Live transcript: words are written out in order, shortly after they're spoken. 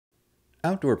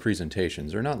Outdoor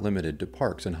presentations are not limited to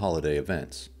parks and holiday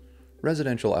events.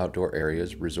 Residential outdoor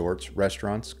areas, resorts,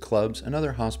 restaurants, clubs, and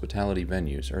other hospitality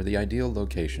venues are the ideal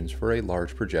locations for a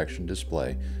large projection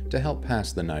display to help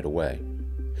pass the night away.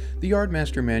 The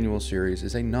YardMaster Manual series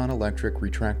is a non-electric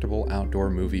retractable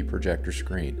outdoor movie projector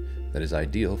screen that is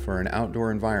ideal for an outdoor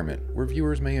environment where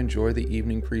viewers may enjoy the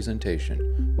evening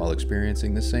presentation while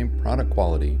experiencing the same product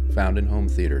quality found in home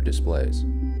theater displays.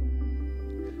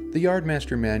 The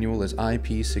YardMaster Manual is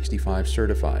IP65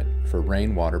 certified for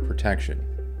rainwater protection.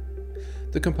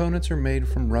 The components are made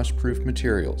from rust-proof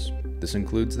materials. This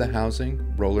includes the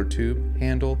housing, roller tube,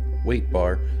 handle, weight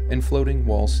bar, and floating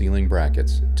wall ceiling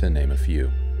brackets, to name a few.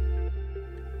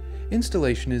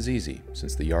 Installation is easy,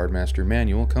 since the YardMaster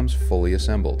Manual comes fully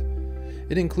assembled.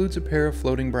 It includes a pair of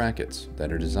floating brackets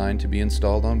that are designed to be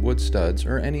installed on wood studs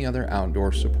or any other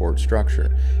outdoor support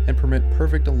structure and permit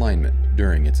perfect alignment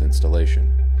during its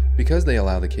installation. Because they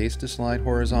allow the case to slide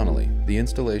horizontally, the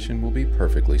installation will be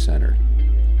perfectly centered.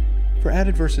 For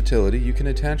added versatility, you can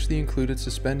attach the included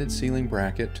suspended ceiling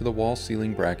bracket to the wall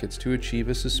ceiling brackets to achieve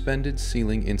a suspended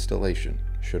ceiling installation,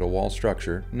 should a wall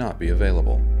structure not be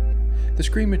available. The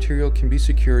screen material can be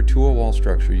secured to a wall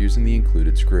structure using the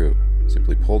included screw.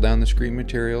 Simply pull down the screen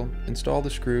material, install the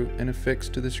screw, and affix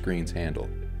to the screen's handle.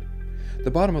 The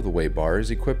bottom of the weight bar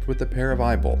is equipped with a pair of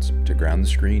eye bolts to ground the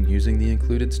screen using the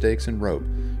included stakes and rope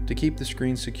to keep the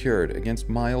screen secured against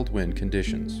mild wind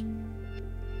conditions.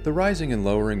 The rising and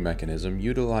lowering mechanism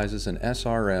utilizes an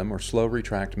SRM or slow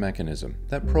retract mechanism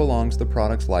that prolongs the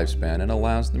product's lifespan and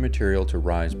allows the material to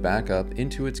rise back up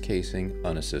into its casing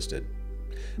unassisted.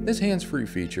 This hands-free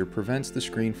feature prevents the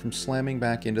screen from slamming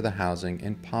back into the housing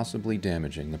and possibly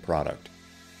damaging the product.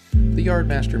 The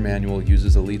YardMaster Manual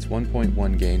uses Elite's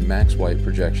 1.1 gain MaxWhite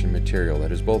projection material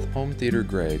that is both home theater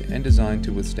grade and designed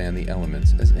to withstand the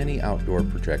elements as any outdoor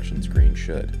projection screen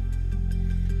should.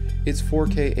 Its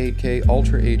 4K 8K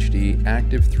Ultra HD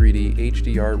Active 3D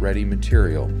HDR ready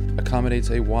material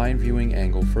accommodates a wide viewing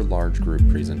angle for large group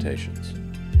presentations.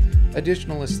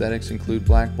 Additional aesthetics include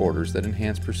black borders that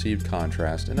enhance perceived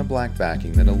contrast and a black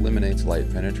backing that eliminates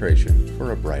light penetration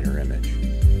for a brighter image.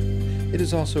 It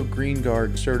is also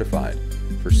GREENGUARD certified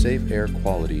for safe air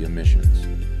quality emissions.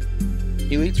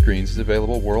 Elite Screens is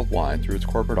available worldwide through its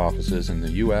corporate offices in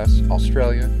the US,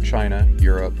 Australia, China,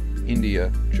 Europe,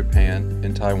 India, Japan,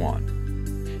 and Taiwan.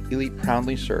 Elite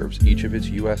proudly serves each of its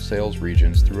U.S. sales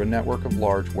regions through a network of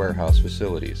large warehouse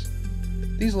facilities.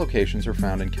 These locations are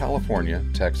found in California,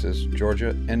 Texas,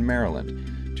 Georgia, and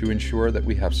Maryland to ensure that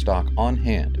we have stock on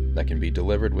hand that can be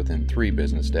delivered within 3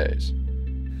 business days.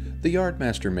 The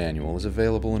YardMaster Manual is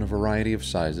available in a variety of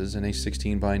sizes in a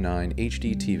 16:9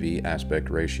 HD TV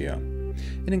aspect ratio.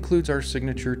 It includes our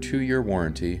signature 2-year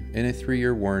warranty and a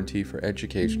 3-year warranty for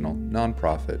educational,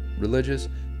 nonprofit, religious,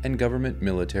 and government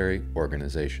military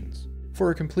organizations.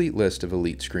 For a complete list of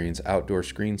Elite Screens outdoor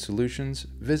screen solutions,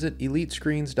 visit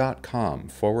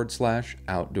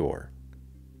elitescreens.com/outdoor.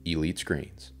 Elite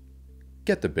Screens.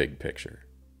 Get the big picture.